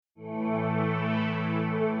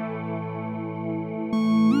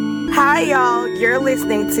Hi, y'all. You're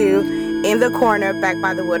listening to In the Corner, back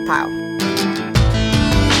by the woodpile.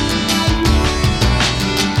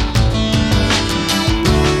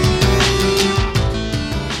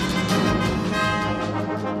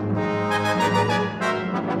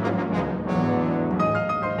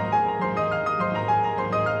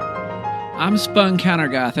 I'm Spun Counter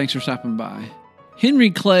Guy. Thanks for stopping by.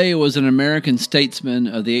 Henry Clay was an American statesman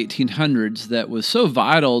of the 1800s that was so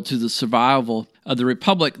vital to the survival of the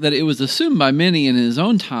Republic that it was assumed by many in his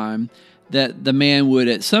own time that the man would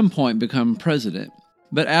at some point become president.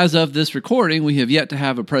 But as of this recording, we have yet to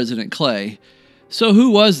have a President Clay. So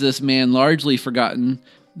who was this man largely forgotten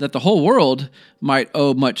that the whole world might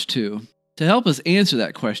owe much to? To help us answer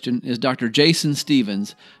that question is Dr. Jason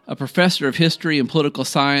Stevens, a professor of history and political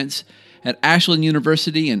science at Ashland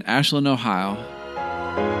University in Ashland, Ohio.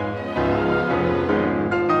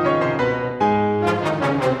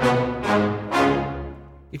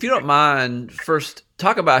 If you don't mind, first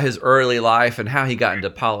talk about his early life and how he got into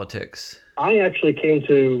politics. I actually came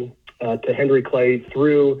to Henry Clay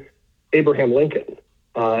through Abraham Lincoln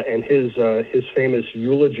and his famous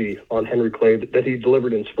eulogy on Henry Clay that he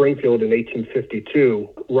delivered in Springfield in 1852,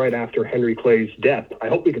 right after Henry Clay's death. I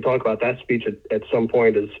hope we could talk about that speech at some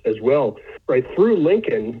point as well. Right through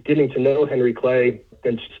Lincoln, getting to know Henry Clay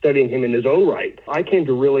and studying him in his own right, I came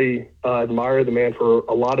to really admire the man for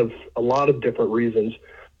a lot of different reasons.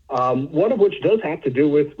 One of which does have to do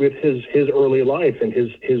with his early life and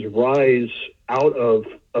his rise out of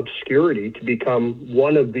obscurity to become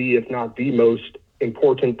one of the, if not the most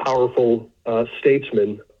important, powerful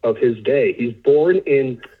statesman of his day. He's born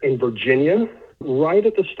in Virginia right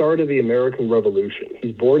at the start of the American Revolution.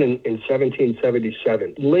 He's born in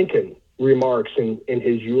 1777. Lincoln remarks in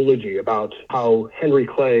his eulogy about how Henry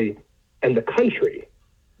Clay and the country,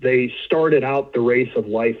 they started out the race of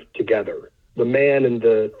life together. The man and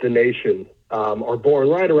the nation are born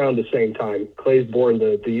right around the same time. Clay's born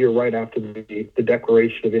the year right after the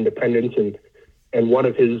Declaration of Independence, and one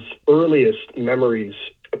of his earliest memories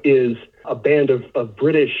is a band of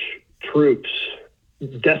British troops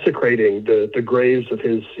desecrating the graves of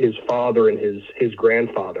his father and his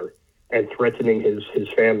grandfather and threatening his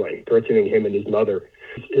family, threatening him and his mother.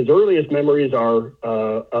 His earliest memories are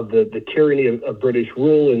of the tyranny of British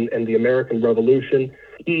rule and the American Revolution.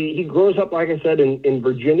 He grows up, like I said, in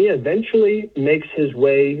Virginia, eventually makes his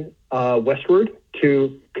way westward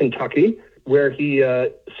to Kentucky, where he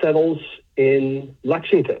settles in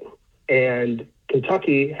Lexington. And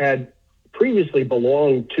Kentucky had previously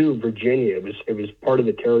belonged to Virginia. It was part of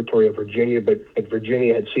the territory of Virginia, but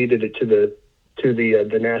Virginia had ceded it to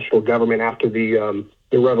the national government after the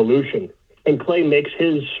Revolution. And Clay makes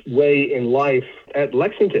his way in life at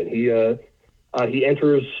Lexington. He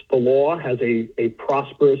enters the law, has a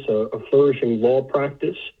prosperous, a flourishing law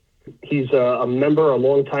practice. He's a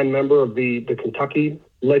longtime member of the Kentucky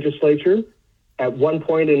legislature. At one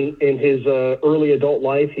point in his early adult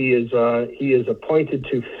life, he is appointed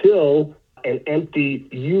to fill an empty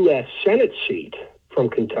U.S. Senate seat from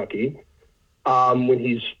Kentucky when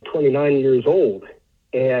he's 29 years old.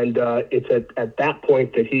 And it's at that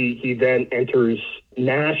point that he then enters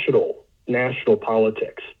national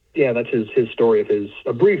politics. Yeah, that's his story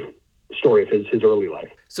a brief story of his early life.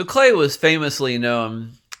 So Clay was famously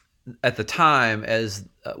known at the time as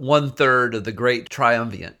 1/3 of the Great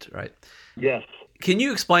Triumvirate, right? Yes. Can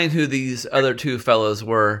you explain who these other two fellows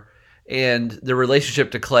were and their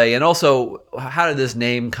relationship to Clay, and also how did this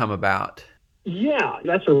name come about? Yeah,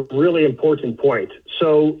 that's a really important point.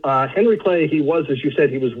 So Henry Clay, he was, as you said,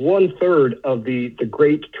 he was 1/3 of the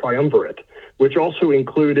Great Triumvirate, which also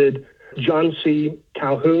included John C.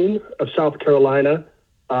 Calhoun of South Carolina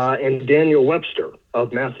and Daniel Webster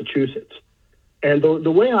of Massachusetts. And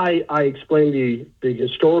the way I explain the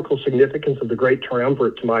historical significance of the Great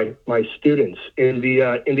Triumvirate to my students in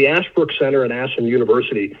the Ashbrook Center at Ashland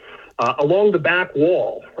University, along the back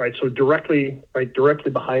wall, right, so directly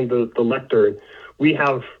behind the lectern, we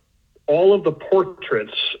have all of the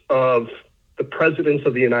portraits of the presidents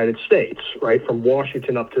of the United States, right, from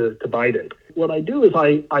Washington up to Biden. What I do is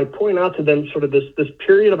I point out to them sort of this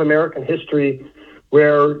period of American history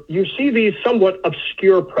where you see these somewhat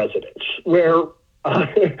obscure presidents, where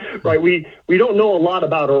right, we don't know a lot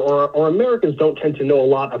about, or Americans don't tend to know a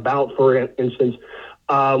lot about, for instance,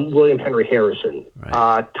 William Henry Harrison,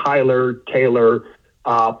 right. Tyler Taylor,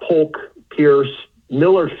 Polk Pierce,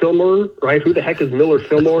 Millard Fillmore, right? Who the heck is Millard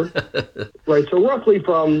Fillmore? Right, so roughly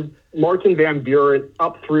from Martin Van Buren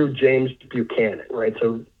up through James Buchanan, right?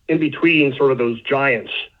 So in between sort of those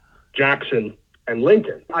giants, Jackson and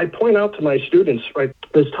Lincoln. I point out to my students, right,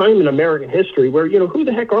 this time in American history where, who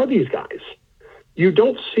the heck are these guys? you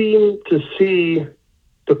don't seem to see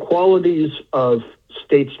the qualities of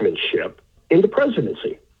statesmanship in the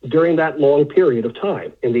presidency during that long period of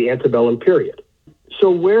time, in the antebellum period. So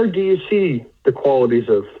where do you see the qualities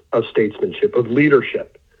of statesmanship, of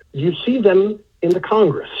leadership? You see them in the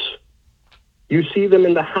Congress. You see them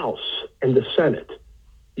in the House and the Senate.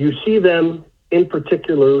 You see them in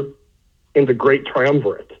particular in the Great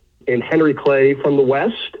Triumvirate, in Henry Clay from the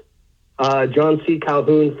West, John C.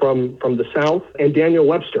 Calhoun from the South, and Daniel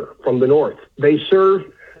Webster from the North. They serve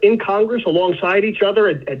in Congress alongside each other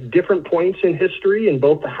at different points in history in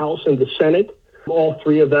both the House and the Senate. All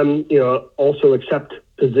three of them, also accept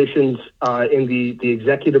positions in the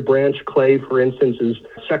executive branch. Clay, for instance, is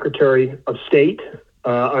Secretary of State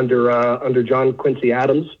under John Quincy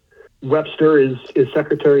Adams. Webster is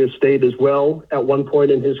Secretary of State as well at one point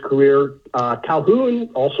in his career. Calhoun,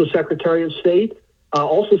 also Secretary of State,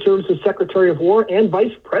 also serves as Secretary of War and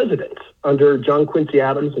Vice President under John Quincy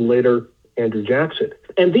Adams and later Andrew Jackson.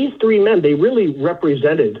 And these three men, they really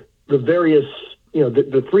represented the various,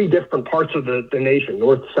 the three different parts of the nation,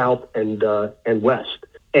 North, South, and West.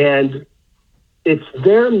 And it's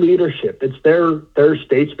their leadership, it's their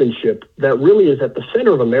statesmanship that really is at the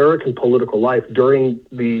center of American political life during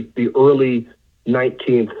the early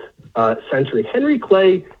 19th century. Henry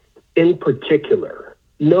Clay, in particular,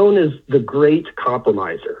 known as the Great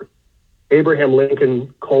Compromiser. Abraham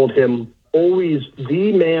Lincoln called him always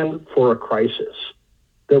the man for a crisis.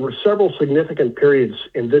 There were several significant periods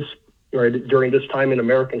during this time in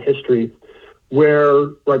American history where,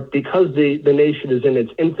 because the nation is in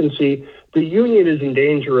its infancy, the Union is in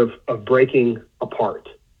danger of breaking apart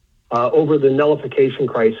over the nullification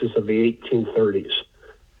crisis of the 1830s,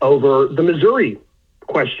 over the Missouri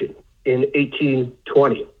question in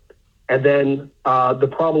 1820, and then the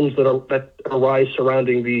problems that arise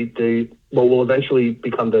surrounding the what will eventually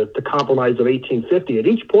become the Compromise of 1850. At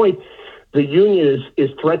each point, the Union is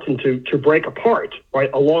threatened to break apart, right,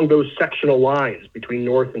 along those sectional lines between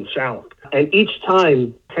North and South. And each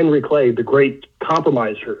time Henry Clay, the Great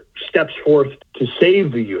Compromiser, steps forth to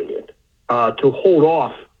save the Union, to hold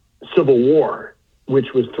off civil war,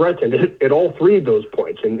 which was threatened at all three of those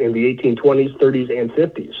points in the 1820s, 30s, and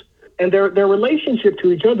 50s. And their relationship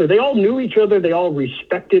to each other, they all knew each other, they all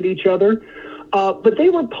respected each other, but they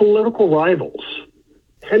were political rivals.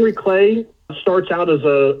 Henry Clay starts out as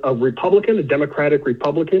a Republican, a Democratic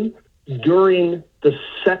Republican. During the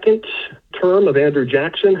second term of Andrew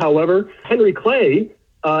Jackson, however, Henry Clay,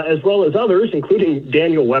 as well as others, including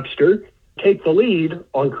Daniel Webster, take the lead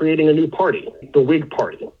on creating a new party, the Whig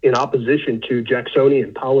Party, in opposition to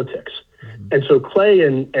Jacksonian politics. Mm-hmm. And so Clay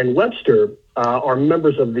and Webster are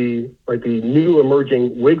members of the new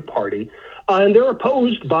emerging Whig Party, and they're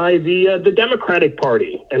opposed by the Democratic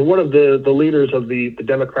Party. And one of the leaders of the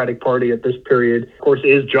Democratic Party at this period, of course,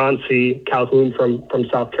 is John C. Calhoun from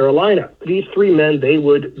South Carolina. These three men, they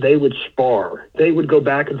would spar. They would go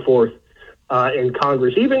back and forth in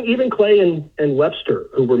Congress. Even Clay and Webster,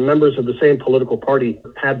 who were members of the same political party,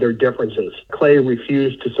 had their differences. Clay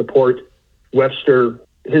refused to support Webster,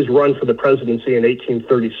 his run for the presidency in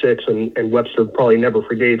 1836, and Webster probably never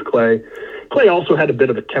forgave Clay. Clay also had a bit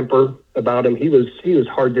of a temper about him. He was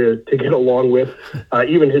hard to get along with.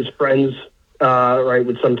 Even his friends,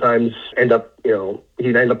 would sometimes end up,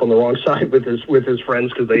 he'd end up on the wrong side with his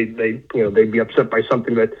friends because they'd be upset by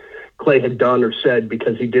something that Clay had done or said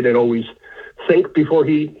because he didn't always think before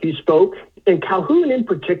he spoke. And Calhoun in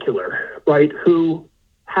particular, who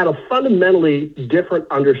had a fundamentally different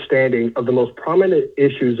understanding of the most prominent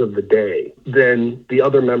issues of the day than the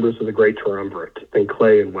other members of the Great Triumvirate, than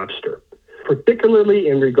Clay and Webster, particularly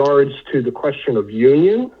in regards to the question of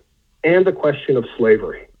union and the question of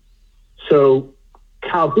slavery. So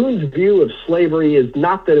Calhoun's view of slavery is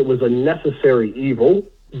not that it was a necessary evil,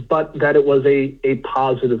 but that it was a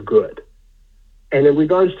positive good. And in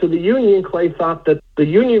regards to the Union, Clay thought that the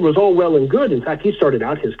Union was all well and good. In fact, he started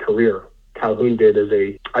out his career, Calhoun did, as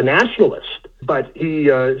a nationalist, but he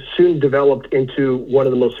soon developed into one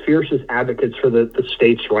of the most fiercest advocates for the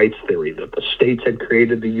states' rights theory, that the states had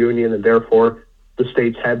created the Union and therefore the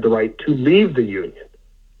states had the right to leave the Union.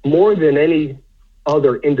 More than any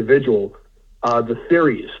other individual, the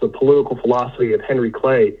theories, the political philosophy of Henry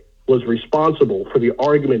Clay was responsible for the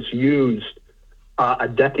arguments used a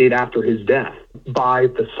decade after his death by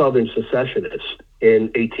the Southern secessionists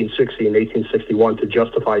in 1860 and 1861 to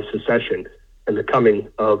justify secession and the coming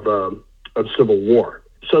of civil war.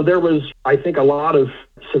 So there was, I think, a lot of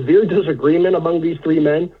severe disagreement among these three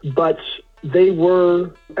men, but they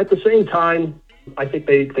were, at the same time, I think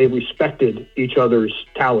they respected each other's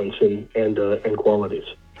talents and qualities.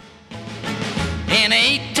 In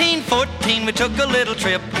 1850 14, we took a little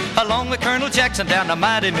trip along with Colonel Jackson down the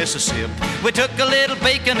mighty Mississippi. We took a little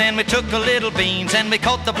bacon and we took a little beans, and we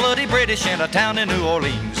caught the bloody British in a town in New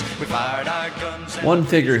Orleans. We fired our guns. One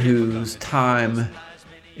figure whose time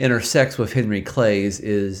intersects with Henry Clay's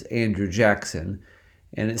is Andrew Jackson.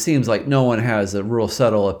 And it seems like no one has a real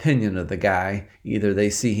subtle opinion of the guy. Either they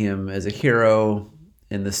see him as a hero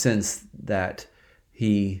in the sense that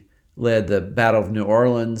he led the Battle of New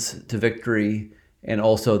Orleans to victory, and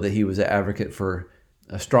also that he was an advocate for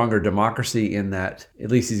a stronger democracy, in that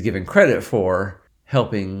at least he's given credit for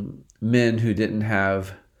helping men who didn't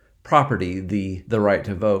have property the right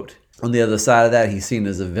to vote. On the other side of that, he's seen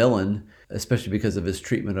as a villain, especially because of his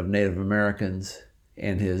treatment of Native Americans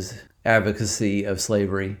and his advocacy of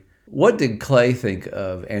slavery. What did Clay think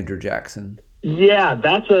of Andrew Jackson? Yeah,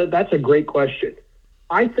 that's a great question.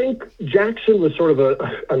 I think Jackson was sort of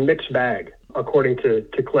a mixed bag, according to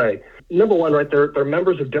Clay. Number one, right, they're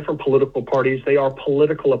members of different political parties. They are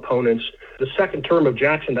political opponents. The second term of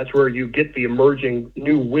Jackson, that's where you get the emerging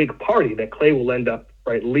new Whig party that Clay will end up,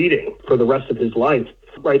 right, leading for the rest of his life.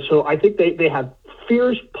 Right, so I think they have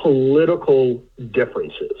fierce political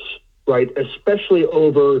differences, right, especially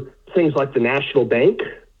over things like the National Bank.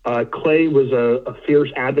 Clay was a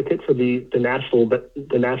fierce advocate for the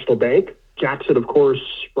National Bank. Jackson, of course,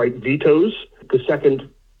 right, vetoes the second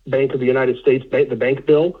Bank of the United States, the bank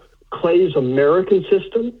bill. Clay's American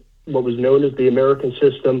system, what was known as the American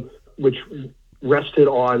system, which rested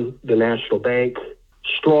on the National Bank,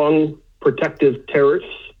 strong protective tariffs,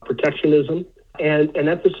 protectionism, and an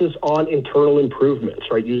emphasis on internal improvements,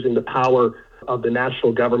 right, using the power of the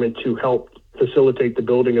national government to help facilitate the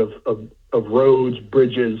building of roads,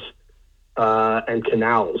 bridges, and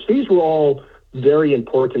canals. These were all very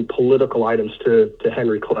important political items to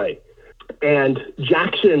Henry Clay. And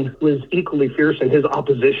Jackson was equally fierce in his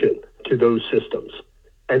opposition to those systems.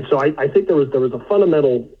 And so I think there was a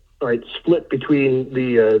fundamental, right, split between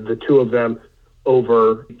the two of them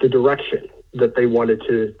over the direction that they wanted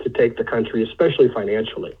to take the country, especially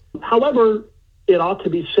financially. However, it ought to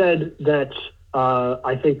be said that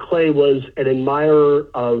I think Clay was an admirer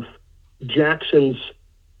of Jackson's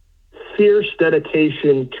fierce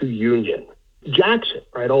dedication to union. Jackson,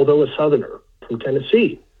 right, although a Southerner from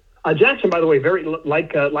Tennessee. Jackson, by the way, very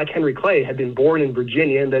like Henry Clay, had been born in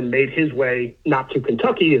Virginia and then made his way not to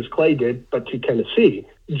Kentucky as Clay did, but to Tennessee.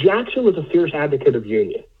 Jackson was a fierce advocate of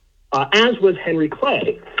union, as was Henry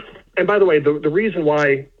Clay. And by the way, the reason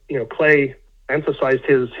why Clay emphasized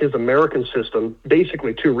his American system,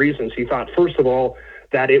 basically two reasons. He thought, first of all,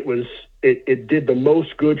 that it did the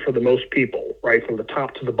most good for the most people, right, from the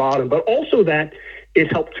top to the bottom, but also that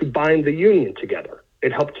it helped to bind the Union together.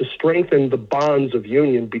 It helped to strengthen the bonds of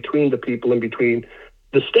union between the people and between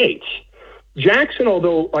the states. Jackson,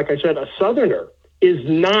 although, like I said, a Southerner, is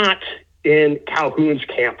not in Calhoun's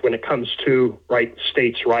camp when it comes to, right,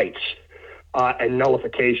 states' rights and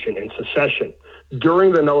nullification and secession.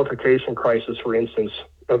 During the nullification crisis, for instance,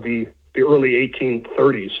 of the early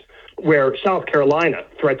 1830s, where South Carolina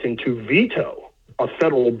threatened to veto a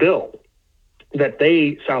federal bill that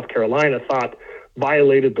South Carolina, thought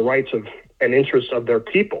violated the rights of and interests of their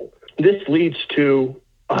people. This leads to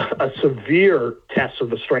a severe test of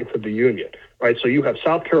the strength of the Union, right? So you have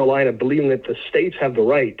South Carolina believing that the states have the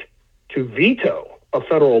right to veto a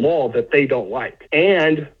federal law that they don't like.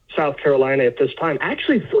 And South Carolina at this time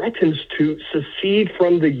actually threatens to secede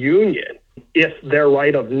from the Union if their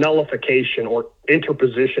right of nullification or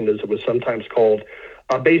interposition, as it was sometimes called,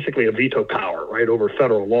 basically a veto power, right, over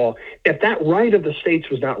federal law, if that right of the states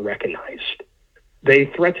was not recognized, they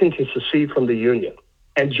threatened to secede from the Union.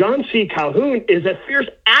 And John C. Calhoun is a fierce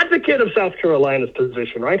advocate of South Carolina's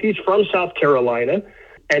position, right? He's from South Carolina,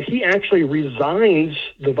 and he actually resigns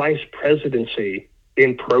the vice presidency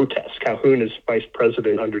in protest. Calhoun is vice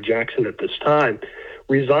president under Jackson at this time,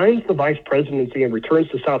 resigns the vice presidency and returns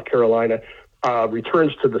to South Carolina,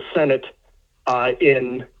 returns to the Senate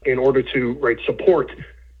in order to support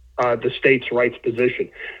the states' rights position.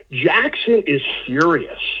 Jackson is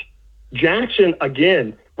furious. Jackson,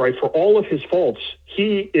 again, right, for all of his faults,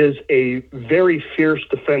 he is a very fierce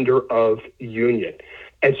defender of union.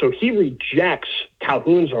 And so he rejects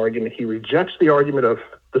Calhoun's argument. He rejects the argument of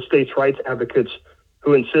the states' rights advocates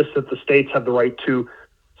who insist that the states have the right to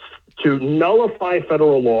nullify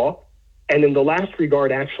federal law and in the last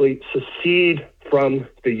regard actually secede from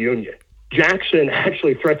the Union. Jackson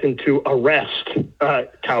actually threatened to arrest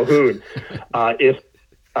Calhoun if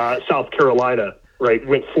South Carolina, right,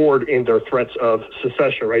 went forward in their threats of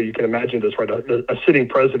secession, right? You can imagine this, right? A sitting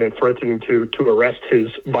president threatening to arrest his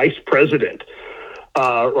vice president,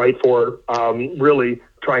 right, for really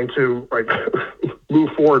trying to move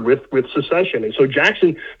forward with secession. And so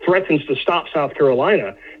Jackson threatens to stop South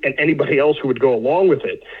Carolina and anybody else who would go along with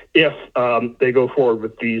it if they go forward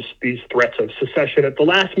with these threats of secession. At the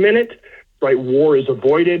last minute, right, war is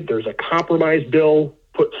avoided. There's a compromise bill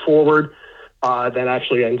put forward that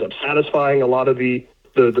actually ends up satisfying a lot of the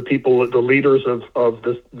people, the leaders of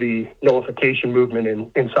the nullification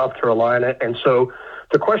movement in South Carolina. And so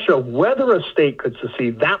the question of whether a state could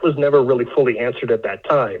secede, that was never really fully answered at that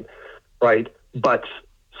time, right? But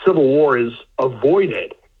civil war is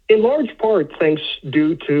avoided, in large part thanks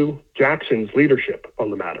due to Jackson's leadership on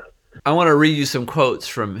the matter. I want to read you some quotes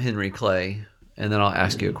from Henry Clay, and then I'll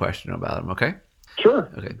ask you a question about him, okay? Sure.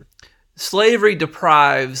 Okay. Slavery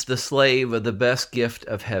deprives the slave of the best gift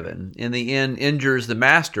of heaven. In the end, injures the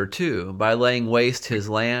master, too, by laying waste his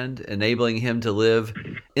land, enabling him to live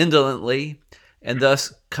indolently, and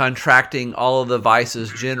thus contracting all of the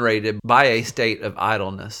vices generated by a state of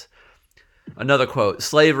idleness. Another quote,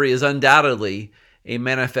 slavery is undoubtedly a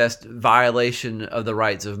manifest violation of the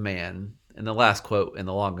rights of man. And the last quote, and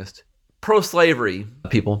the longest, pro-slavery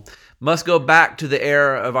people must go back to the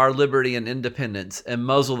era of our liberty and independence and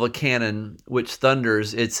muzzle the cannon which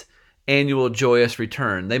thunders its annual joyous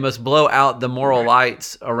return. They must blow out the moral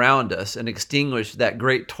lights around us and extinguish that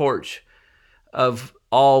great torch of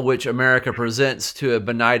all which America presents to a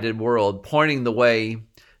benighted world, pointing the way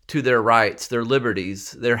to their rights, their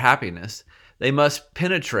liberties, their happiness. They must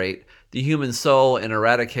penetrate the human soul and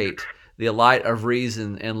eradicate the light of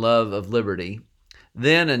reason and love of liberty.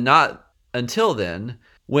 Then, and not until then,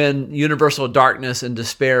 when universal darkness and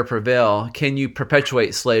despair prevail, can you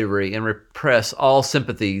perpetuate slavery and repress all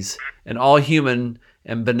sympathies and all human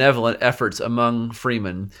and benevolent efforts among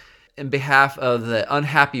freemen in behalf of the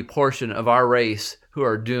unhappy portion of our race who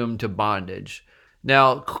are doomed to bondage.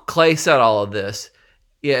 Now, Clay said all of this,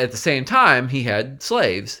 yet at the same time, he had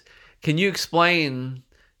slaves. Can you explain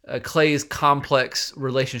Clay's complex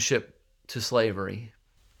relationship to slavery?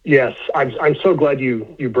 Yes, I'm so glad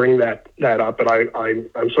you bring that up, and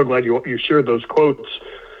I'm so glad you shared those quotes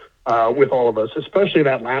with all of us, especially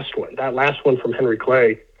that last one from Henry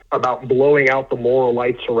Clay about blowing out the moral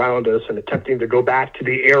lights around us and attempting to go back to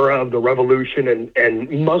the era of the Revolution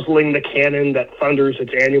and muzzling the cannon that thunders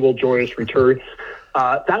its annual joyous return.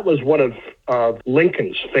 That was one of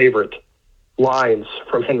Lincoln's favorite lines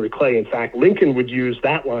from Henry Clay. In fact, Lincoln would use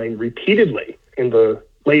that line repeatedly in the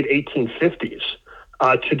late 1850s.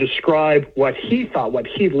 To describe what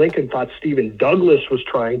Lincoln thought Stephen Douglas was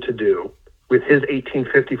trying to do with his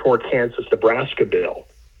 1854 Kansas-Nebraska bill.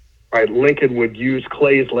 Right, Lincoln would use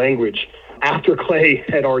Clay's language. After Clay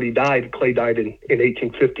had already died, Clay died in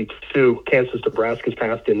 1852, Kansas-Nebraska's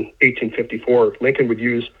passed in 1854. Lincoln would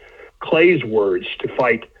use Clay's words to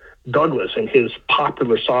fight Douglas and his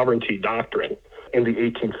popular sovereignty doctrine in the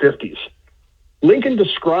 1850s. Lincoln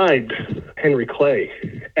described Henry Clay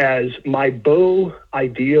as my beau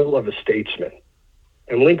ideal of a statesman.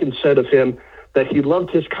 And Lincoln said of him that he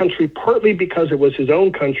loved his country partly because it was his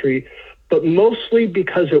own country, but mostly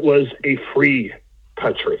because it was a free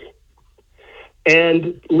country.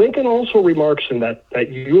 And Lincoln also remarks in that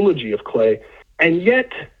eulogy of Clay, and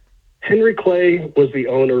yet Henry Clay was the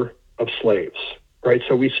owner of slaves, right?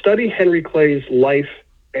 So we study Henry Clay's life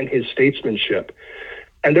and his statesmanship,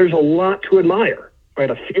 and there's a lot to admire, right?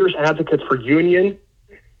 A fierce advocate for union.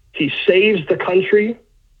 He saves the country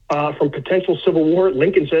from potential civil war,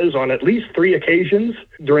 Lincoln says, on at least 3 occasions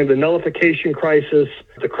during the nullification crisis,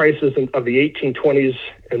 the crisis of the 1820s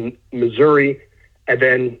in Missouri, and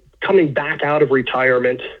then coming back out of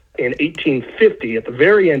retirement in 1850 at the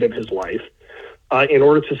very end of his life in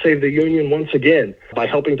order to save the Union once again by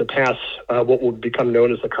helping to pass what would become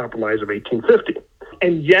known as the Compromise of 1850.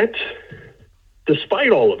 And yet,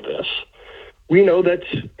 despite all of this, we know that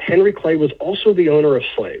Henry Clay was also the owner of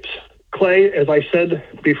slaves. Clay, as I said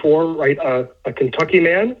before, right, a Kentucky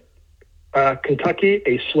man, Kentucky,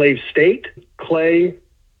 a slave state. Clay,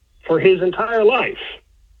 for his entire life,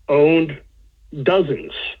 owned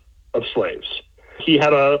dozens of slaves. He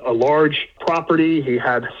had a large property. He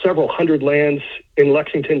had several hundred lands in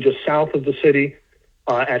Lexington, just south of the city,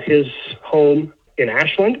 at his home in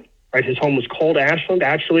Ashland. Right, his home was called Ashland.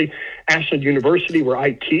 Actually, Ashland University, where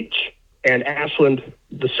I teach, and Ashland,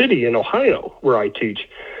 the city in Ohio, where I teach.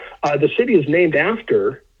 The city is named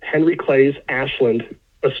after Henry Clay's Ashland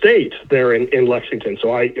estate there in Lexington.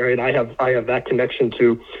 So I have that connection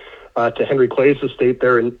to Henry Clay's estate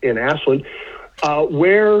there in Ashland,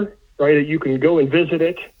 where right you can go and visit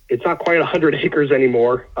it. It's not quite 100 acres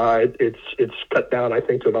anymore. It's cut down, I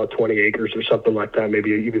think, to about 20 acres or something like that,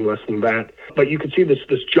 maybe even less than that. But you can see this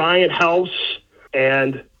giant house,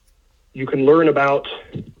 and you can learn about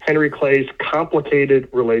Henry Clay's complicated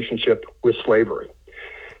relationship with slavery.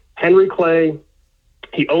 Henry Clay,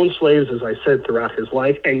 he owned slaves, as I said, throughout his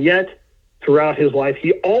life, and yet throughout his life,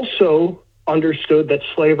 he also understood that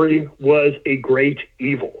slavery was a great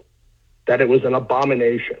evil, that it was an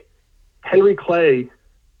abomination. Henry Clay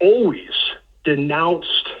always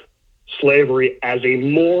denounced slavery as a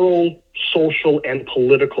moral, social, and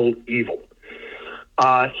political evil.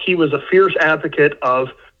 He was a fierce advocate of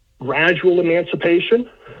gradual emancipation,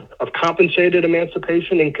 of compensated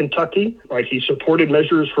emancipation in Kentucky. Right, he supported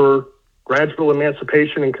measures for gradual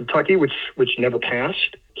emancipation in Kentucky, which never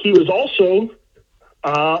passed. He was also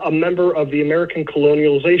a member of the American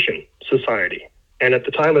Colonialization Society, and at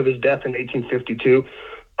the time of his death in 1852,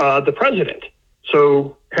 the president.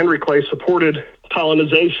 So Henry Clay supported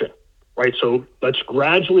colonization. Right, so let's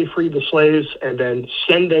gradually free the slaves and then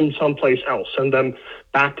send them someplace else, send them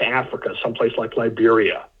back to Africa, someplace like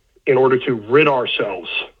Liberia, in order to rid ourselves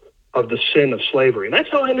of the sin of slavery. And that's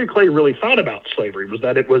how Henry Clay really thought about slavery, was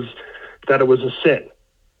that it was a sin,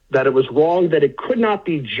 that it was wrong, that it could not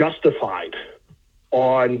be justified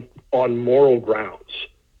on moral grounds.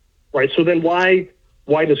 Right, so then why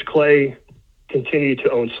does Clay continue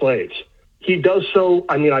to own slaves? He does so,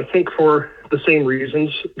 I think, for the same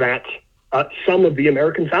reasons that some of the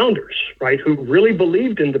American founders, right, who really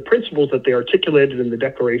believed in the principles that they articulated in the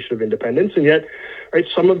Declaration of Independence, and yet, right,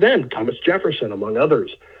 some of them, Thomas Jefferson, among others,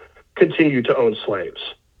 continued to own slaves.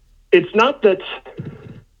 It's not that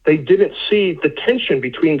they didn't see the tension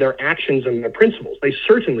between their actions and their principles. They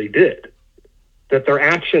certainly did, that their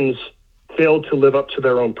actions failed to live up to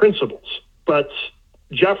their own principles. But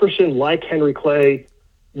Jefferson, like Henry Clay,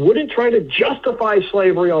 wouldn't try to justify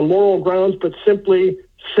slavery on moral grounds, but simply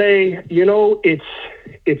say,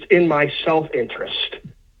 it's in my self-interest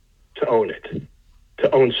to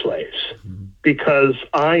own slaves, because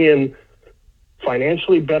I am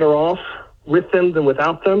financially better off with them than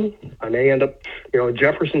without them. I may end up, in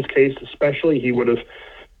Jefferson's case especially, he would have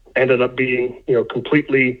ended up being,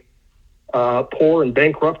 completely poor and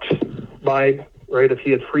bankrupt if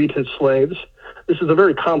he had freed his slaves. This is a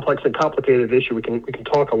very complex and complicated issue. We can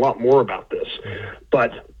talk a lot more about this,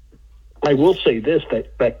 but I will say this,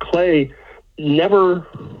 that Clay never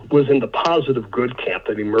was in the positive good camp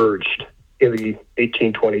that emerged in the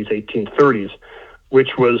 1820s, 1830s, which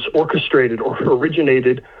was orchestrated or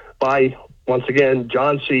originated by, once again,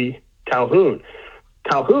 John C. Calhoun.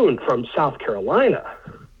 Calhoun from South Carolina,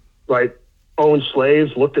 right, owned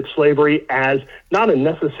slaves, looked at slavery as not a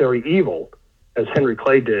necessary evil, as Henry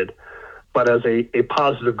Clay did, but as a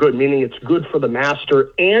positive good, meaning it's good for the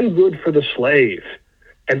master and good for the slave.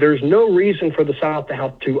 And there's no reason for the South to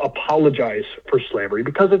have to apologize for slavery,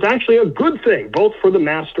 because it's actually a good thing, both for the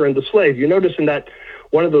master and the slave. You notice in that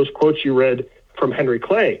one of those quotes you read from Henry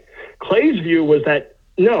Clay, Clay's view was that,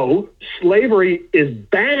 no, slavery is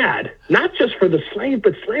bad, not just for the slave,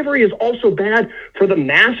 but slavery is also bad for the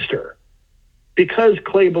master. Because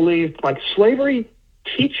Clay believed, slavery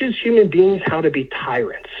teaches human beings how to be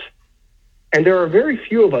tyrants. And there are very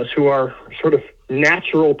few of us who are sort of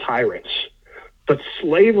natural tyrants. But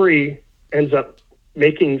slavery ends up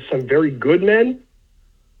making some very good men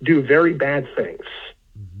do very bad things.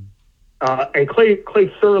 And Clay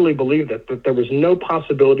thoroughly believed that there was no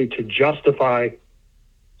possibility to justify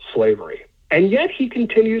slavery. And yet he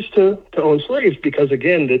continues to own slaves because,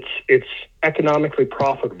 again, it's economically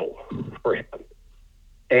profitable for him.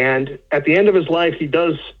 And at the end of his life, he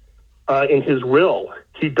does, in his will,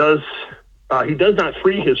 he does not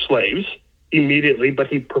free his slaves immediately, but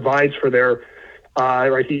he provides for their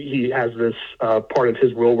he has this part of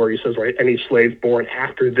his will where he says, any slaves born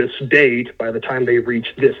after this date, by the time they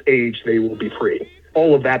reach this age, they will be free.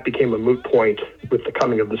 All of that became a moot point with the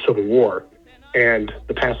coming of the Civil War and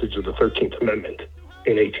the passage of the 13th Amendment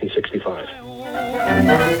in 1865.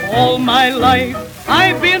 All my life,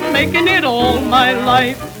 I've been making it all my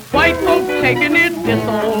life. White folks taking it this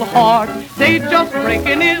old hard. They just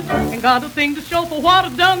breaking it and got a thing to show for what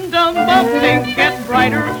I've done. But things get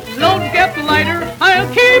brighter, loads get lighter.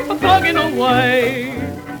 I'll keep plugging away.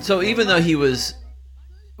 So even though he was,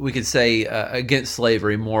 we could say, against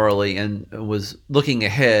slavery morally and was looking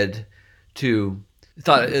ahead to,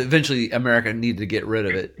 thought eventually America needed to get rid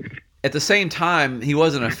of it, at the same time, he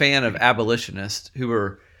wasn't a fan of abolitionists who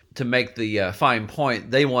were, to make the fine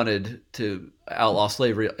point, they wanted to outlaw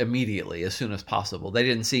slavery immediately, as soon as possible. They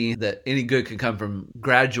didn't see that any good could come from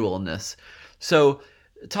gradualness. So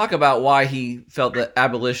talk about why he felt that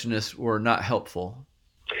abolitionists were not helpful.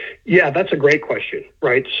 Yeah, that's a great question,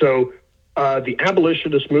 right? So the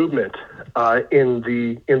abolitionist movement in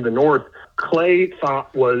the North, Clay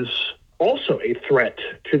thought was also a threat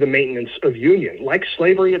to the maintenance of union, like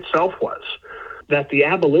slavery itself was, that the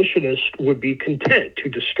abolitionists would be content to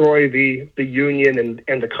destroy the Union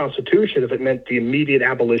and the Constitution if it meant the immediate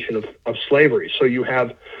abolition of slavery. So you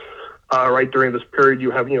have, right during this period,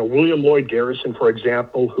 you have, William Lloyd Garrison, for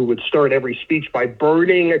example, who would start every speech by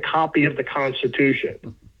burning a copy of the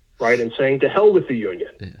Constitution, right, and saying, to hell with the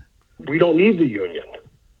Union. Yeah. We don't need the Union,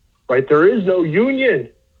 right? There is no union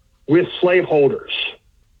with slaveholders.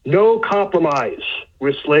 No compromise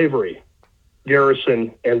with slavery,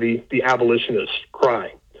 Garrison and the abolitionists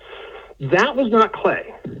crying. That was not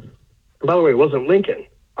Clay. And by the way, it wasn't Lincoln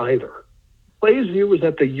either. Clay's view was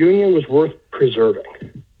that the Union was worth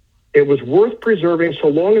preserving. It was worth preserving so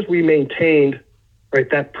long as we maintained, right,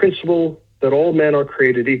 that principle that all men are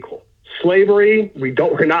created equal. Slavery,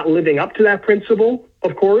 we're not living up to that principle,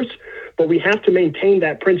 of course, but we have to maintain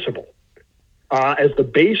that principle as the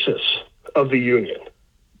basis of the Union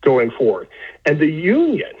going forward. And the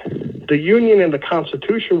Union and the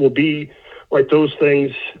Constitution will be like those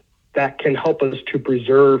things that can help us to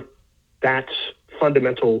preserve that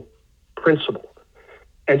fundamental principle.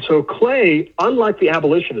 And so Clay, unlike the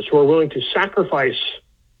abolitionists who are willing to sacrifice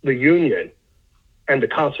the Union and the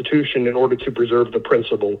Constitution in order to preserve the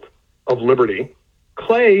principle of liberty,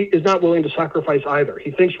 Clay is not willing to sacrifice either. He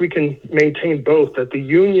thinks we can maintain both, that the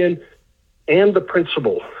Union and the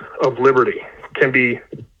principle of liberty can be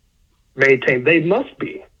maintained. They must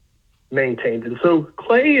be maintained. And so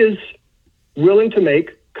Clay is willing to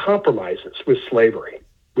make compromises with slavery,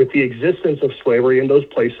 with the existence of slavery in those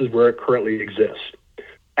places where it currently exists,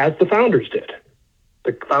 as the founders did.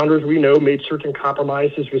 The founders, we know, made certain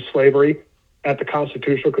compromises with slavery at the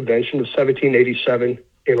Constitutional Convention of 1787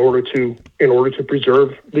 in order to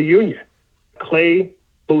preserve the Union. Clay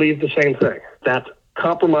believed the same thing, that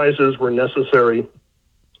compromises were necessary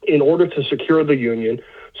in order to secure the Union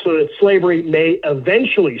so that slavery may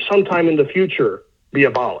eventually, sometime in the future, be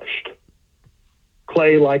abolished.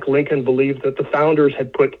 Clay, like Lincoln, believed that the founders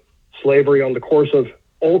had put slavery on the course of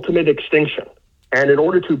ultimate extinction. And in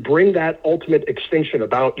order to bring that ultimate extinction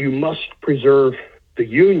about, you must preserve the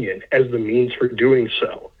Union as the means for doing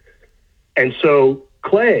so. And so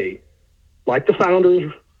Clay, like the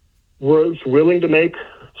founders, was willing to make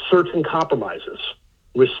certain compromises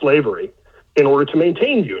with slavery in order to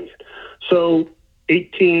maintain Union. So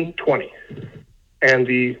 1820 and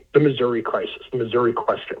the Missouri crisis, the Missouri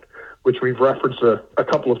question, which we've referenced a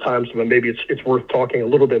couple of times, but maybe it's worth talking a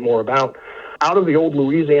little bit more about. Out of the old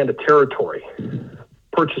Louisiana Territory,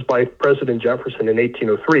 purchased by President Jefferson in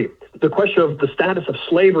 1803, the question of the status of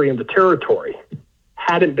slavery in the territory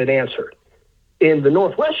hadn't been answered. In the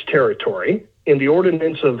Northwest Territory, in the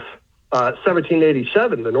ordinance of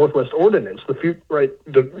 1787, the Northwest Ordinance,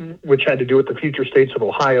 which had to do with the future states of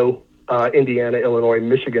Ohio, Indiana, Illinois,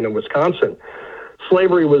 Michigan, and Wisconsin,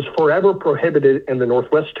 slavery was forever prohibited in the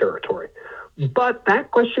Northwest Territory. But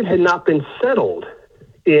that question had not been settled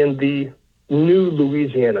in the new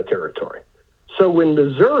Louisiana Territory. So when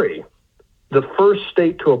Missouri, the first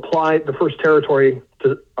territory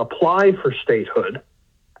to apply for statehood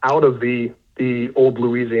out of the old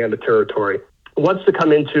Louisiana Territory, wants to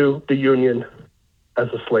come into the Union as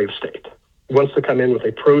a slave state, wants to come in with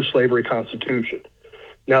a pro-slavery constitution.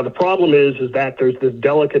 Now, the problem is that there's this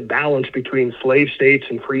delicate balance between slave states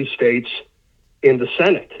and free states in the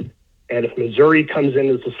Senate. And if Missouri comes in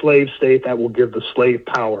as a slave state, that will give the slave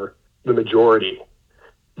power the majority.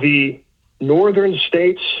 The northern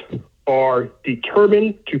states are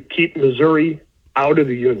determined to keep Missouri out of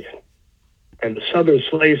the Union. And the southern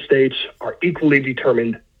slave states are equally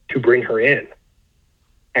determined to bring her in.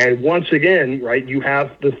 And once again, right, you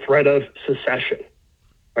have the threat of secession.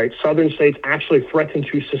 Right, southern states actually threaten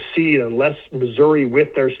to secede unless Missouri,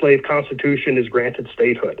 with their slave constitution, is granted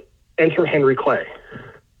statehood. Enter Henry Clay,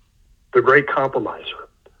 the great compromiser,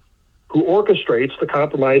 who orchestrates the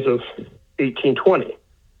Compromise of 1820,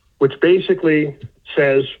 which basically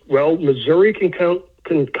says, well, Missouri can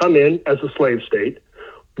come in as a slave state.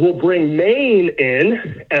 We'll bring Maine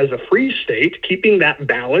in as a free state, keeping that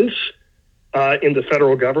balance in the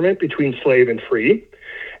federal government between slave and free.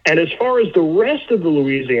 And as far as the rest of the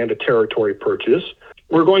Louisiana Territory purchase,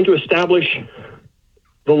 we're going to establish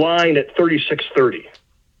the line at 3630,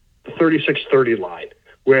 the 3630 line,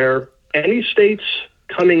 where any states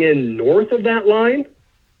coming in north of that line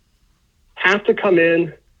have to come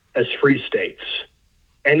in as free states.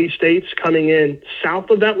 Any states coming in south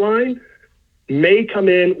of that line may come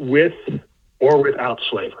in with or without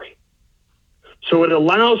slavery. So it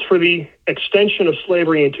allows for the extension of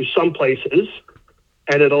slavery into some places,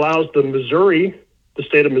 and it allows the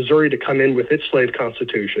state of Missouri, to come in with its slave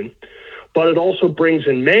constitution. But it also brings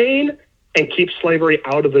in Maine and keep slavery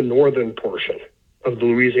out of the northern portion of the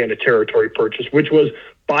Louisiana Territory Purchase, which was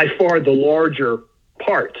by far the larger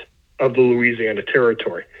part of the Louisiana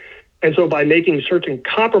Territory. And so by making certain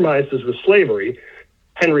compromises with slavery,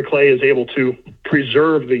 Henry Clay is able to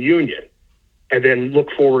preserve the Union and then look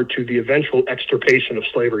forward to the eventual extirpation of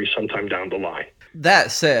slavery sometime down the line.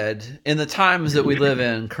 That said, in the times that we live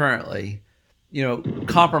in currently,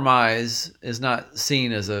 compromise is not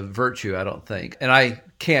seen as a virtue, I don't think. And I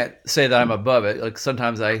can't say that I'm above it. Like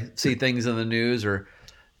sometimes I see things in the news or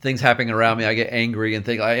things happening around me, I get angry and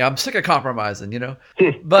think, I'm sick of compromising,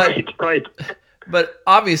 But right. But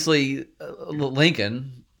obviously,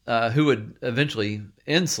 Lincoln, who would eventually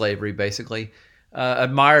end slavery, basically,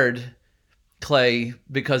 admired Clay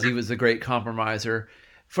because he was a great compromiser.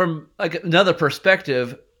 From another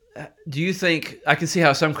perspective, do you think, I can see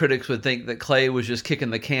how some critics would think that Clay was just kicking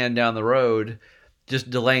the can down the road, just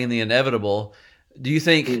delaying the inevitable. Do you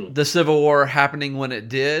think the Civil War happening when it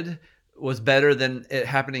did was better than it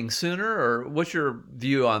happening sooner? Or what's your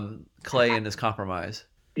view on Clay and his compromise?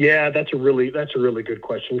 Yeah, that's a really good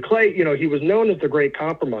question. Clay, he was known as the great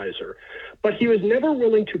compromiser, but he was never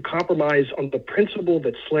willing to compromise on the principle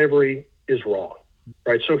that slavery is wrong,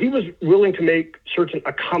 right? So he was willing to make certain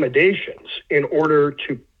accommodations in order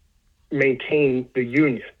to maintain the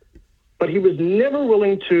Union, but he was never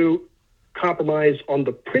willing to compromise on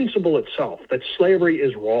the principle itself, that slavery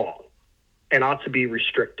is wrong and ought to be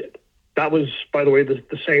restricted. That was, by the way, the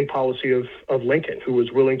same policy of Lincoln, who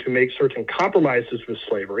was willing to make certain compromises with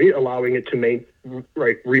slavery, allowing it to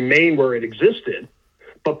remain where it existed,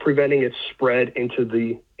 but preventing its spread into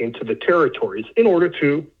the territories in order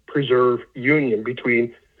to preserve union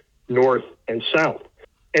between North and South.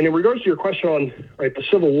 And in regards to your question on the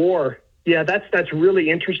Civil War, yeah, that's really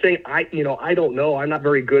interesting. I don't know. I'm not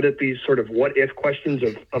very good at these sort of what if questions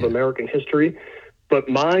of American history, but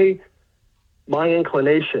my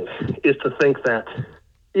inclination is to think that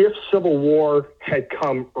if Civil War had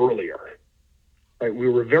come earlier, we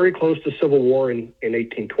were very close to Civil War in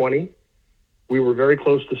 1820. We were very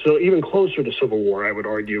close to, even closer to Civil War, I would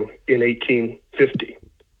argue, in 1850,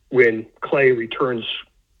 when Clay returns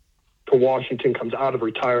to Washington, comes out of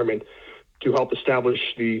retirement to help establish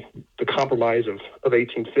the Compromise of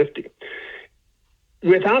 1850.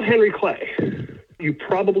 Without Henry Clay, you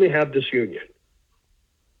probably have disunion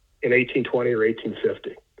in 1820 or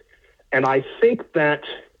 1850. And I think that,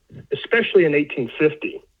 especially in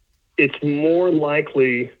 1850, it's more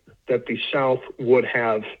likely that the South would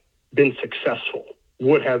have been successful,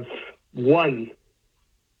 would have won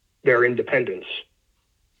their independence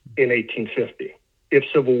in 1850 if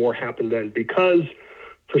Civil War happened then, because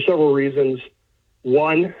for several reasons.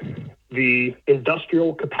 One, the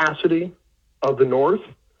industrial capacity of the North,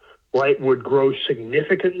 would grow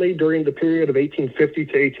significantly during the period of 1850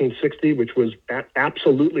 to 1860, which was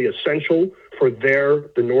absolutely essential for the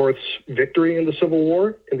North's victory in the Civil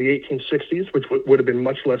War in the 1860s, which would have been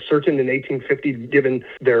much less certain in 1850 given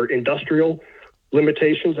their industrial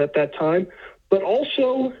limitations at that time. But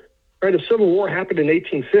also, if Civil War happened in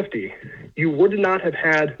 1850, you would not have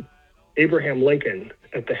had Abraham Lincoln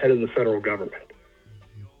at the head of the federal government,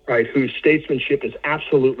 whose statesmanship is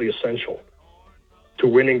absolutely essential to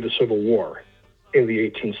winning the Civil War in the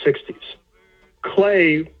 1860s.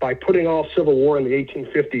 Clay, by putting off Civil War in the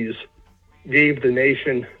 1850s, gave the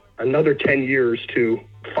nation another 10 years to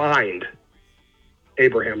find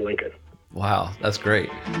Abraham Lincoln. Wow, that's great.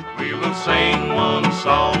 We will sing one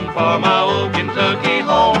song for my old Kentucky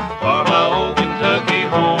home, for my old Kentucky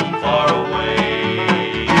home far away.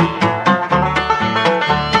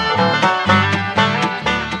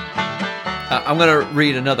 I'm going to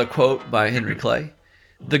read another quote by Henry Clay.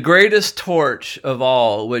 The greatest torch of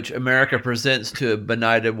all which America presents to a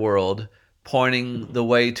benighted world, pointing the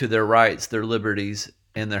way to their rights, their liberties,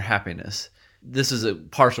 and their happiness. This is a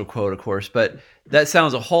partial quote, of course, but that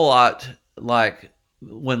sounds a whole lot like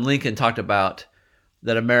when Lincoln talked about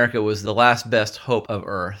that America was the last best hope of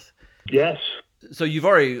earth. Yes. So you've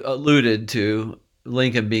already alluded to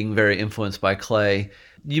Lincoln being very influenced by Clay.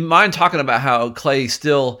 Do you mind talking about how Clay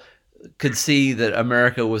still could see that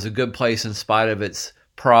America was a good place in spite of its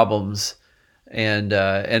problems, and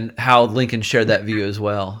how Lincoln shared that view as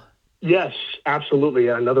well? Yes, absolutely.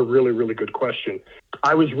 Another really, really good question.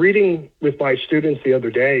 I was reading with my students the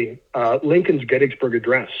other day Lincoln's Gettysburg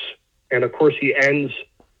Address, and of course he ends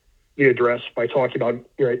the address by talking about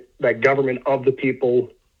that government of the people,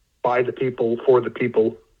 by the people, for the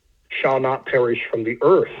people, shall not perish from the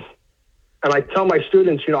earth. And I tell my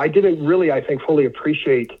students, I didn't really, I think, fully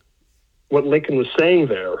appreciate what Lincoln was saying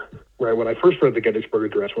there, when I first read the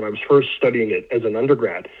Gettysburg Address, when I was first studying it as an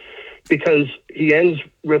undergrad, because he ends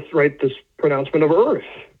with, pronouncement of earth,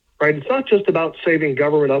 right? It's not just about saving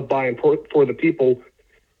government of, by, and for the people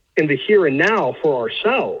in the here and now for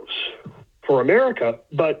ourselves, for America,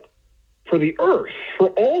 but for the earth, for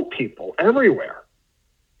all people everywhere.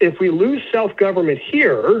 If we lose self-government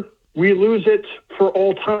here, we lose it for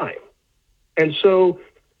all time. And so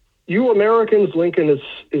you Americans, Lincoln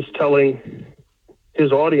is telling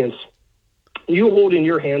his audience, you hold in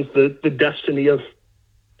your hands the destiny of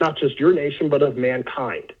not just your nation, but of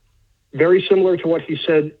mankind. Very similar to what he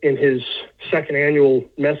said in his second annual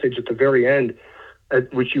message at the very end,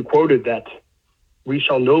 at which you quoted, that we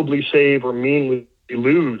shall nobly save or meanly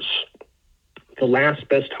lose the last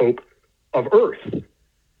best hope of earth.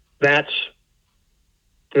 That's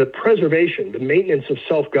the preservation, the maintenance of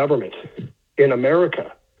self-government in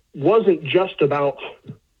America wasn't just about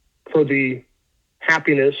for the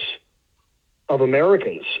happiness of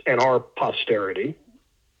Americans and our posterity,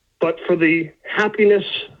 but for the happiness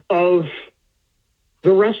of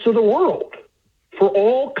the rest of the world, for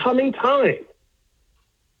all coming time.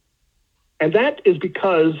 And that is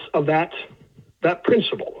because of that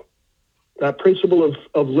principle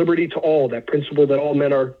of liberty to all, that principle that all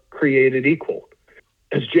men are created equal.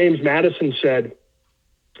 As James Madison said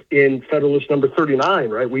in Federalist number 39,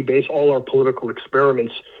 right, we base all our political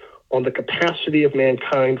experiments on the capacity of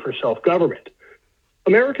mankind for self-government.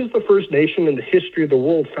 America is the first nation in the history of the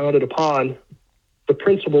world founded upon the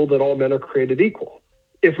principle that all men are created equal.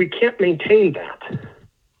 If we can't maintain that,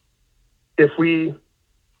 if we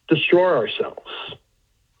destroy ourselves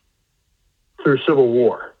through civil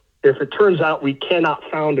war, if it turns out we cannot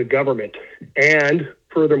found a government and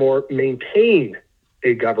furthermore maintain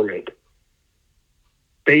a government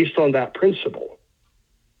based on that principle,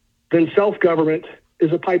 then self-government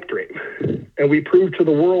is a pipe dream. And we prove to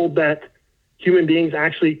the world that human beings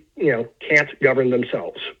actually, can't govern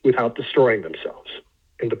themselves without destroying themselves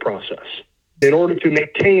in the process. In order to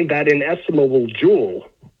maintain that inestimable jewel,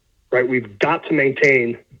 right, we've got to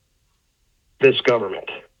maintain this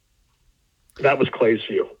government. That was Clay's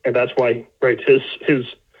view. And that's why, right,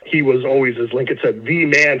 he was always, as Lincoln said, the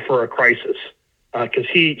man for a crisis. Because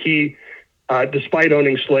he despite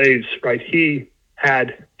owning slaves, right, he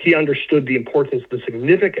understood the importance, the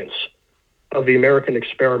significance of the American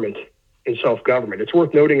experiment in self-government. It's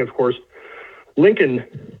worth noting, of course,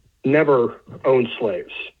 Lincoln never owned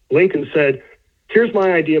slaves. Lincoln said, here's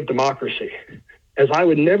my idea of democracy. As I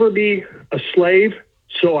would never be a slave,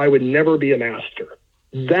 so I would never be a master.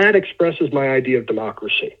 That expresses my idea of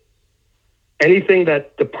democracy. Anything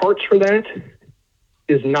that departs from that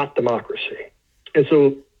is not democracy. And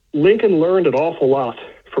so Lincoln learned an awful lot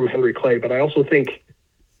from Henry Clay, but I also think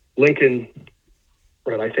Lincoln,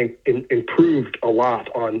 right, improved a lot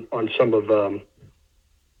on some of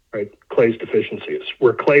Clay's deficiencies.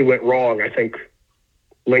 Where Clay went wrong, I think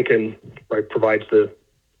Lincoln, right, provides the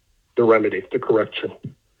remedy, the correction.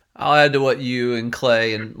 I'll add to what you and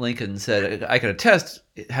Clay and Lincoln said. I can attest,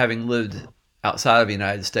 having lived outside of the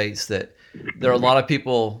United States, that there are a lot of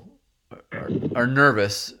people are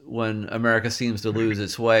nervous when America seems to lose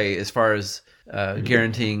its way as far as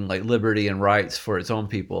guaranteeing like liberty and rights for its own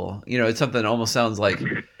people. It's something that almost sounds like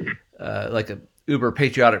a uber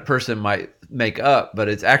patriotic person might make up, but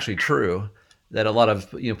it's actually true that a lot of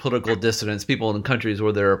political dissidents, people in countries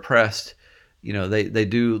where they're oppressed, they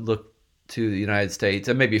do look to the United States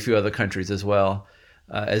and maybe a few other countries as well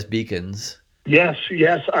as beacons. Yes.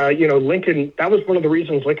 Lincoln, that was one of the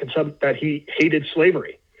reasons Lincoln said that he hated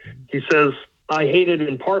slavery. He says, I hate it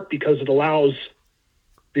in part because it allows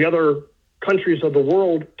the other countries of the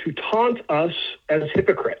world to taunt us as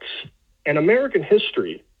hypocrites. And American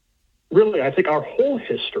history, really, I think our whole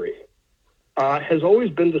history, has always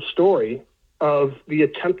been the story of the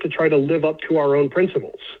attempt to try to live up to our own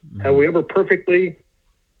principles. Mm-hmm. Have we ever perfectly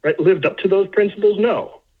lived up to those principles?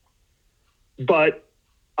 No. But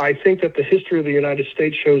I think that the history of the United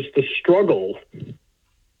States shows the struggle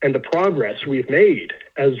and the progress we've made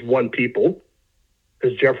as one people,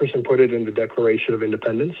 as Jefferson put it in the Declaration of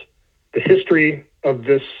Independence. The history of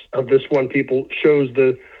this one people shows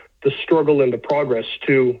the struggle and the progress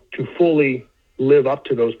to fully live up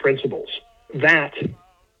to those principles. That,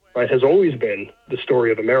 right, has always been the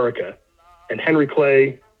story of America, and Henry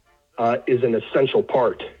Clay is an essential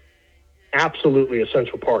part, absolutely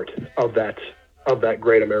essential part of that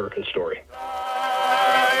great American story.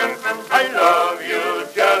 I love you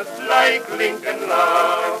just like Lincoln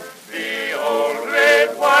loved the old red,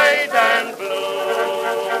 white, and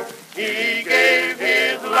blue. He gave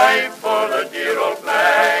his life for the dear old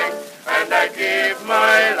flag, and I give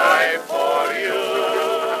my life for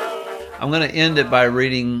you. I'm going to end it by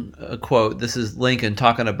reading a quote. This is Lincoln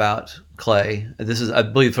talking about Clay. This is, I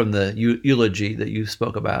believe, from the eulogy that you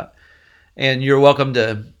spoke about. And you're welcome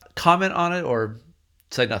to comment on it or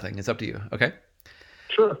say nothing. It's up to you, okay?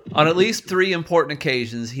 Sure. On at least 3 important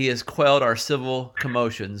occasions, he has quelled our civil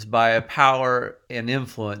commotions by a power and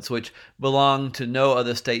influence which belonged to no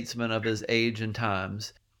other statesman of his age and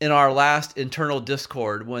times. In our last internal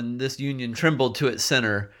discord, when this union trembled to its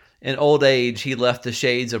center, in old age he left the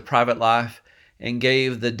shades of private life and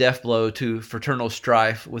gave the death blow to fraternal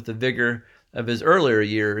strife with the vigor of his earlier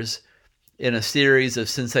years in a series of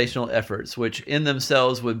sensational efforts which in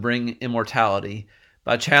themselves would bring immortality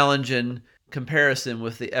by challenge and comparison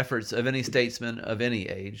with the efforts of any statesman of any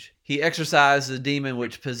age. He exorcised the demon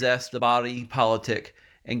which possessed the body politic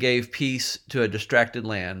and gave peace to a distracted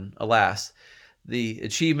land. Alas, the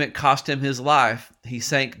achievement cost him his life. He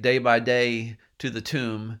sank day by day to the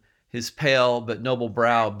tomb, his pale but noble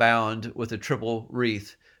brow bound with a triple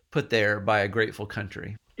wreath put there by a grateful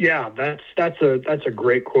country. Yeah, that's a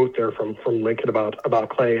great quote there from Lincoln about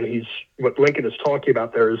Clay, and what Lincoln is talking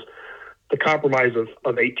about there is the Compromise of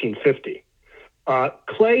 1850.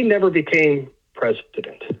 Clay never became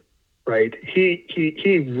president, right?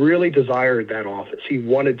 He really desired that office. He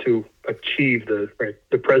wanted to achieve the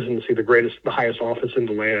presidency, the highest office in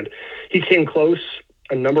the land. He came close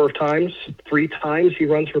a number of times. 3 times he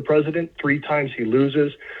runs for president. 3 times he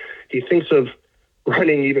loses. He thinks of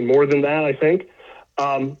running even more than that, I think.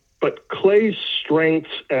 But Clay's strengths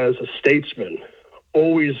as a statesman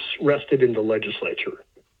always rested in the legislature,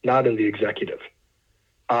 not in the executive.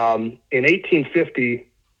 In 1850,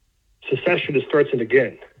 secession is threatened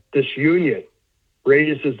again. This union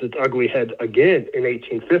raises its ugly head again in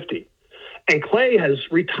 1850. And Clay has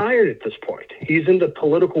retired at this point. He's in the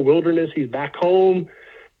political wilderness. He's back home,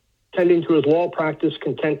 tending to his law practice,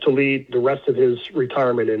 content to lead the rest of his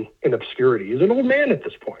retirement in obscurity. He's an old man at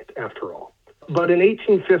this point, after all. But in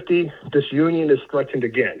 1850, this union is threatened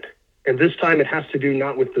again. And this time it has to do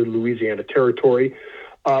not with the Louisiana Territory,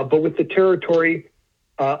 but with the territory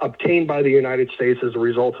obtained by the United States as a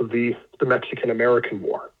result of the Mexican-American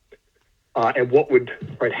War. And what would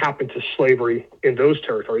happen to slavery in those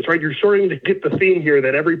territories, right? You're starting to get the theme here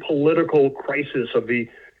that every political crisis of the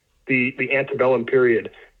antebellum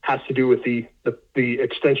period has to do with the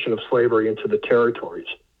extension of slavery into the territories.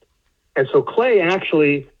 And so Clay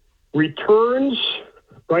actually returns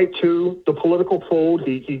to the political fold.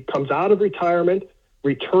 He comes out of retirement,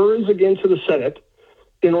 returns again to the Senate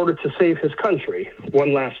in order to save his country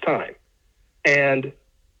one last time. And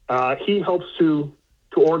he helps to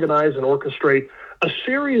organize and orchestrate a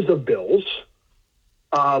series of bills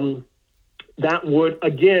that would,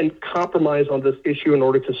 again, compromise on this issue in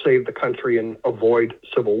order to save the country and avoid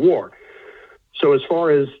civil war. So as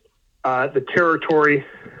far as the territory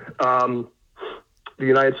the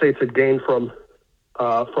United States had gained from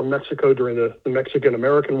Mexico during the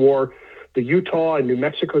Mexican-American War, the Utah and New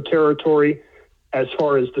Mexico territory, as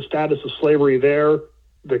far as the status of slavery there,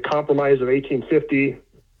 the Compromise of 1850,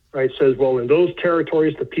 says, well, in those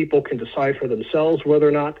territories, the people can decide for themselves whether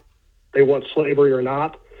or not they want slavery or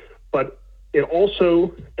not. But it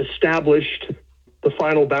also established the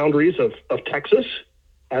final boundaries of Texas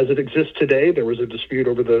as it exists today. There was a dispute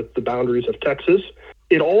over the boundaries of Texas.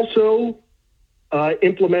 It also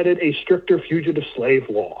implemented a stricter fugitive slave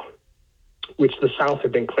law, which the South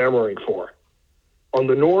had been clamoring for. On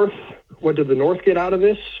the North, what did the North get out of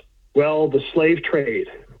this? Well, the slave trade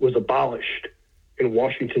was abolished in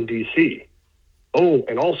Washington, D.C. Oh,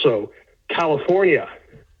 and also California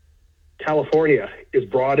is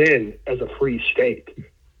brought in as a free state,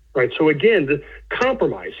 right? So again, the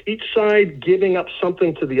compromise, each side giving up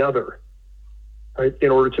something to the other, right,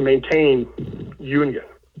 in order to maintain union.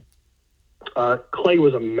 Clay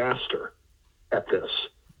was a master at this.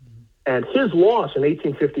 And his loss in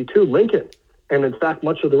 1852, Lincoln, and in fact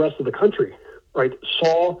much of the rest of the country,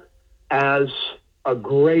 saw as a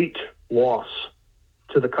great loss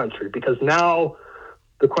to the country, because now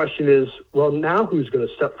the question is, well, now who's going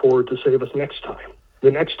to step forward to save us next time?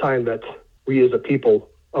 The next time that we as a people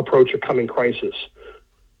approach a coming crisis,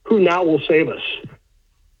 who now will save us?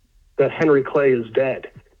 That Henry Clay is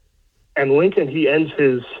dead. And Lincoln, he ends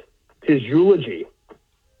his eulogy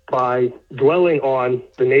by dwelling on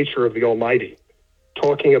the nature of the Almighty,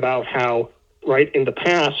 talking about how, in the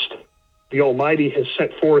past, the Almighty has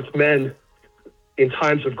sent forth men in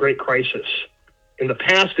times of great crisis. In the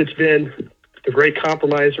past, it's been the great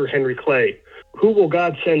compromiser, Henry Clay. Who will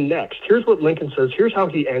God send next? Here's what Lincoln says. Here's how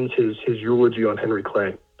he ends his eulogy on Henry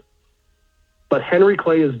Clay. But Henry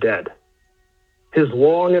Clay is dead. His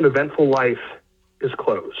long and eventful life is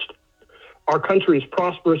closed. Our country is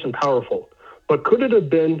prosperous and powerful, but could it have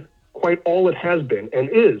been quite all it has been and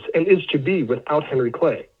is to be without Henry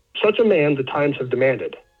Clay? Such a man the times have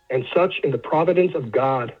demanded, and such in the providence of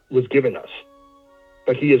God was given us.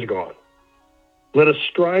 But he is gone. Let us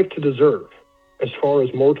strive to deserve, as far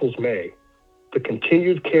as mortals may, the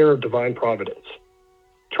continued care of divine providence,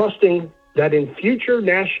 trusting that in future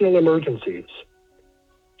national emergencies,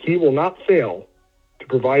 he will not fail to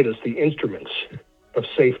provide us the instruments of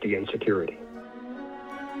safety and security.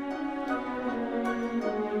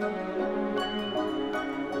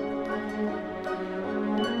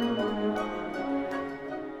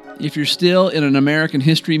 If you're still in an American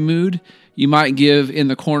history mood, you might give In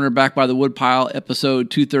the Corner Back by the Woodpile episode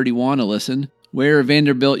 231 a listen, where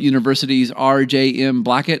Vanderbilt University's R.J.M.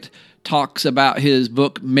 Blackett talks about his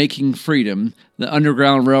book Making Freedom, the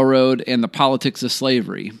Underground Railroad and the Politics of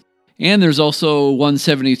Slavery. And there's also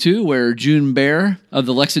 172, where June Baer of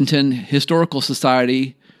the Lexington Historical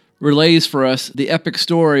Society relays for us the epic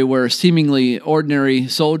story where seemingly ordinary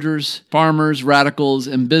soldiers, farmers, radicals,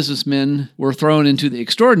 and businessmen were thrown into the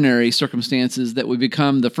extraordinary circumstances that would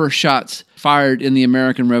become the first shots fired in the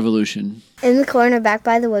American Revolution. In the Corner Back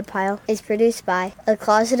by the Woodpile is produced by A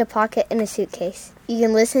Closet, a Pocket, and a Suitcase. You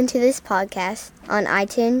can listen to this podcast on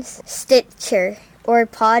iTunes, Stitcher, or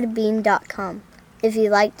podbean.com. If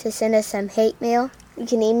you'd like to send us some hate mail, you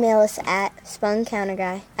can email us at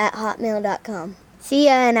spuncounterguy@hotmail.com. See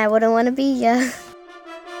ya, and I wouldn't want to be ya.